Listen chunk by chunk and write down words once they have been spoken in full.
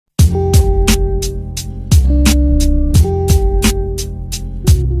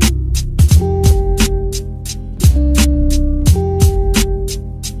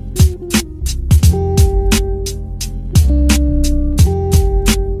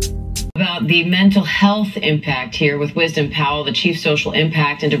About the mental health impact here with Wisdom Powell, the Chief Social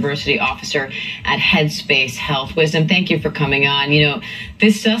Impact and Diversity Officer at Headspace Health. Wisdom, thank you for coming on. You know,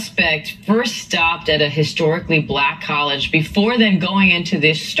 this suspect first stopped at a historically black college before then going into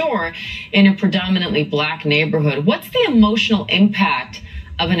this store in a predominantly black neighborhood. What's the emotional impact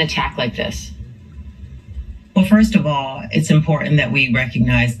of an attack like this? Well, first of all, it's important that we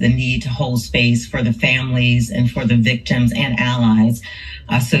recognize the need to hold space for the families and for the victims and allies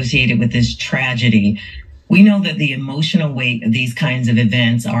associated with this tragedy. We know that the emotional weight of these kinds of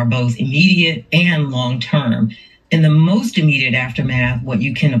events are both immediate and long-term. In the most immediate aftermath, what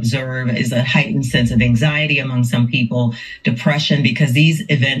you can observe is a heightened sense of anxiety among some people, depression, because these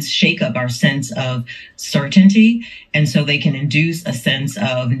events shake up our sense of certainty. And so they can induce a sense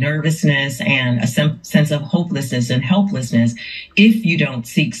of nervousness and a sense of hopelessness and helplessness if you don't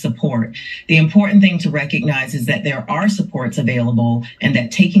seek support. The important thing to recognize is that there are supports available and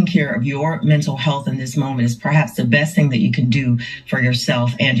that taking care of your mental health in this moment is perhaps the best thing that you can do for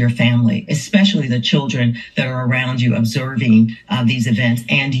yourself and your family, especially the children that are around you observing these events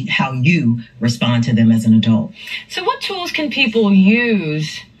and how you respond to them as an adult. So what tools can people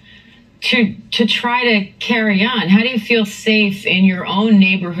use to try to carry on? How do you feel safe in your own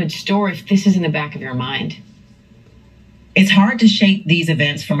neighborhood store if this is in the back of your mind? It's hard to shake these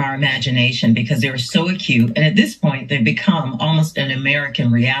events from our imagination because they're so acute. And at this point, they've become almost an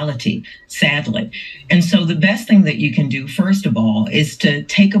American reality, sadly. And so the best thing that you can do, first of all, is to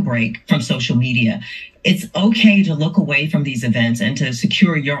take a break from social media. It's okay to look away from these events and to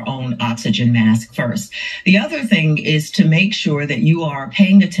secure your own oxygen mask first. The other thing is to make sure that you are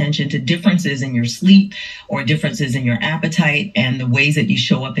paying attention to differences in your sleep or differences in your appetite and the ways that you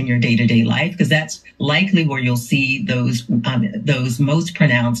show up in your day-to-day life, because that's likely where you'll see those most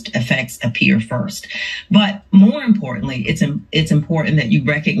pronounced effects appear first. But more importantly, it's important that you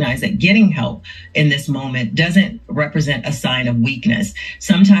recognize that getting help in this moment doesn't represent a sign of weakness.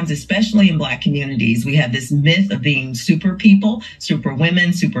 Sometimes, especially in Black communities, we have this myth of being super people, super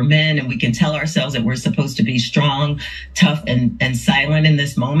women, super men, and we can tell ourselves that we're supposed to be strong, tough, and silent in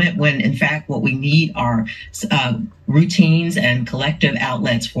this moment, when in fact what we need are routines and collective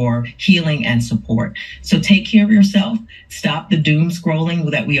outlets for healing and support. So take care of yourself, stop the doom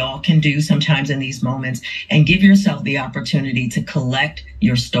scrolling that we all can do sometimes in these moments, and give yourself the opportunity to collect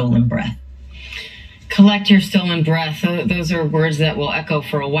your stolen breath. Collect your stolen breath. Those are words that will echo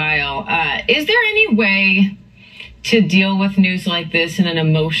for a while. Is there any way to deal with news like this in an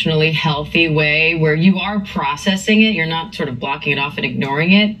emotionally healthy way where you are processing it, you're not sort of blocking it off and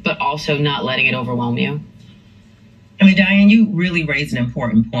ignoring it, but also not letting it overwhelm you? I mean, Diane, you really raise an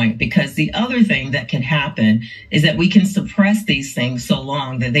important point, because the other thing that can happen is that we can suppress these things so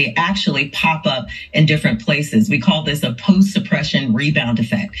long that they actually pop up in different places. We call this a post-suppression rebound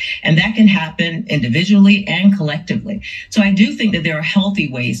effect, and that can happen individually and collectively. So I do think that there are healthy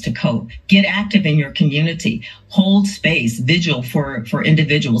ways to cope. Get active in your community. Hold space, vigil for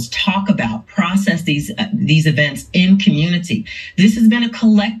individuals. Talk about, process these events in community. This has been a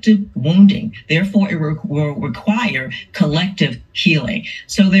collective wounding. Therefore, it will require collective healing.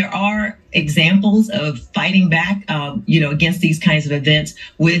 So there are examples of fighting back, against these kinds of events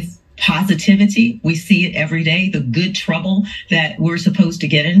with positivity. We see it every day, the good trouble that we're supposed to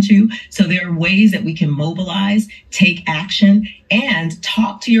get into. So there are ways that we can mobilize, take action, and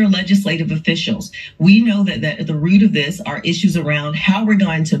talk to your legislative officials. We know that at the root of this are issues around how we're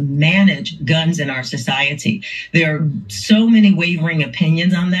going to manage guns in our society. There are so many wavering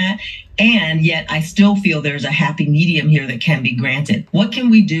opinions on that. And yet I still feel there's a happy medium here that can be granted. What can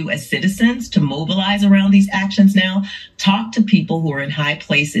we do as citizens to mobilize around these actions now? Talk to people who are in high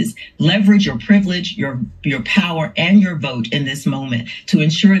places. Leverage your privilege, your power, and your vote in this moment to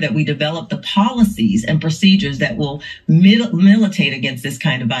ensure that we develop the policies and procedures that will militate against this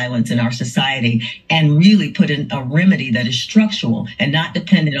kind of violence in our society and really put in a remedy that is structural and not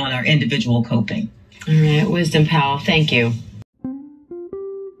dependent on our individual coping. All right, Wisdom Powell, thank you.